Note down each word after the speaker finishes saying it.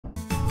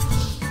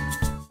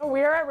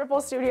we are at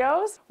Ripple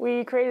Studios.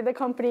 We created the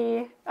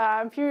company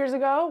a few years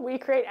ago. We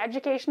create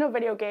educational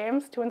video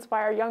games to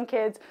inspire young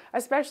kids,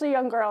 especially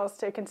young girls,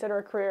 to consider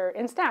a career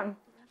in STEM.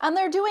 And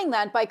they're doing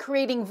that by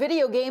creating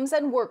video games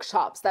and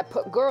workshops that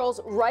put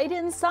girls right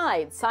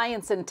inside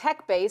science and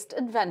tech-based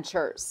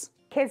adventures.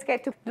 Kids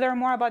get to learn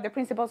more about the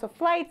principles of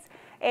flights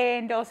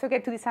and also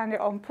get to design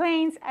their own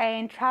planes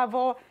and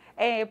travel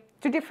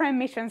to different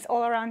missions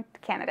all around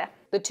Canada.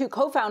 The two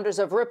co-founders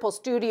of Ripple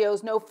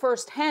Studios know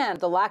firsthand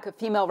the lack of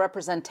female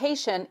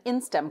representation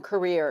in STEM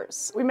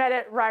careers. We met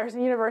at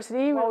Ryerson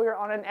University while we were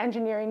on an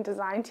engineering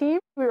design team.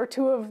 We were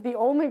two of the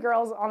only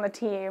girls on the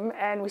team,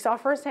 and we saw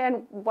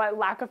firsthand what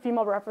lack of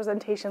female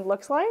representation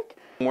looks like.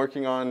 I'm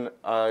working on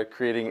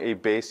creating a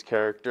base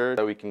character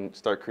that we can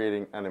start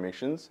creating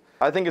animations.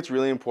 I think it's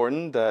really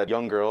important that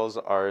young girls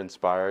are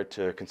inspired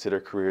to consider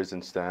careers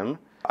in STEM.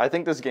 I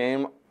think this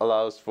game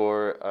allows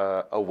for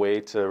a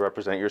way to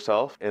represent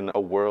yourself in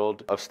a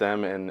world of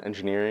STEM and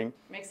engineering.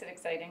 Makes it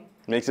exciting.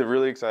 Makes it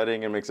really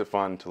exciting and makes it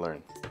fun to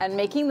learn. And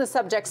making the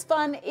subjects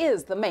fun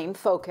is the main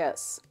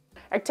focus.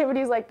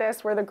 Activities like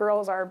this, where the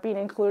girls are being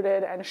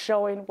included and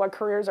showing what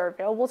careers are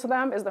available to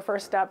them, is the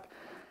first step.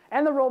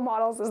 And the role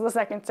models is the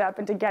second step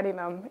into getting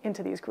them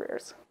into these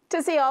careers.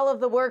 To see all of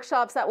the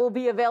workshops that will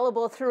be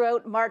available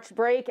throughout March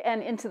break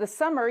and into the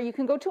summer, you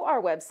can go to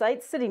our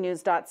website,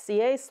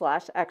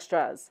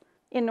 CITYNEWS.CA/extras.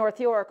 In North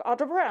York,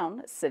 Audra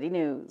Brown, City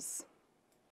News.